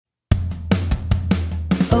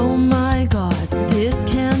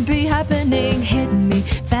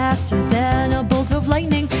faster than a bolt of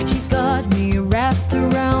lightning. She's got me wrapped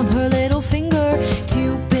around her little finger.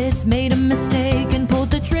 Cupid's made a mistake and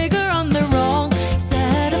pulled the trigger on the wrong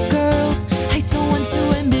set of girls. I don't want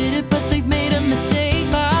to admit it, but they've made a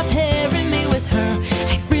mistake by pairing me with her.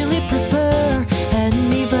 I really prefer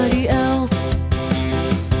anybody else.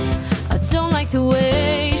 I don't like the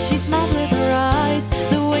way she smiles with her eyes,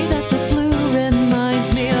 the way that the blue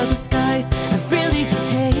reminds me of the skies. I really just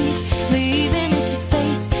hate leaving it to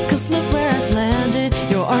fate, 'cause look where I've landed,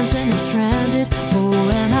 your arms and I'm stranded. Oh,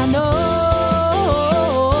 and I know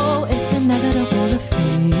it's inevitable to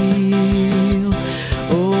feel.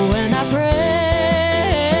 Oh, and I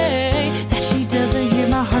pray that she doesn't hear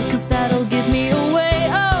my heart, 'cause that'll give me away.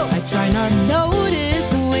 Oh, I try not notice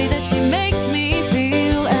the way that she makes me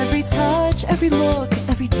feel. Every touch, every look,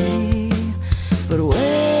 every day. But wait,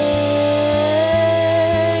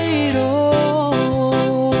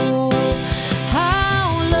 oh, how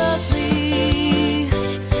lovely,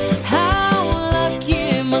 how lucky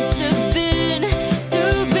it must have been to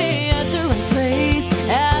be at the right place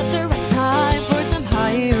at the right time for some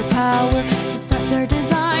higher power to start their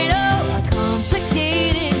design. Oh, a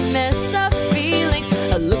complicated mess of feelings.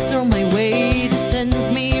 A look thrown my way just sends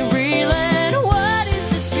me reeling. What is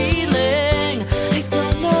this feeling? I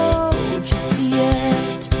don't know just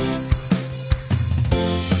yet.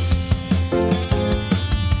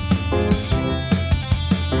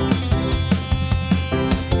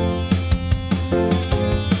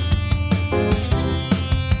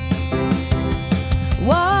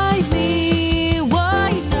 Why me? Why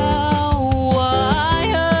now? Why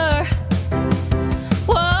her?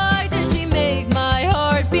 Why does she make my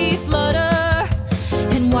heartbeat flutter?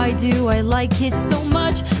 And why do I like it so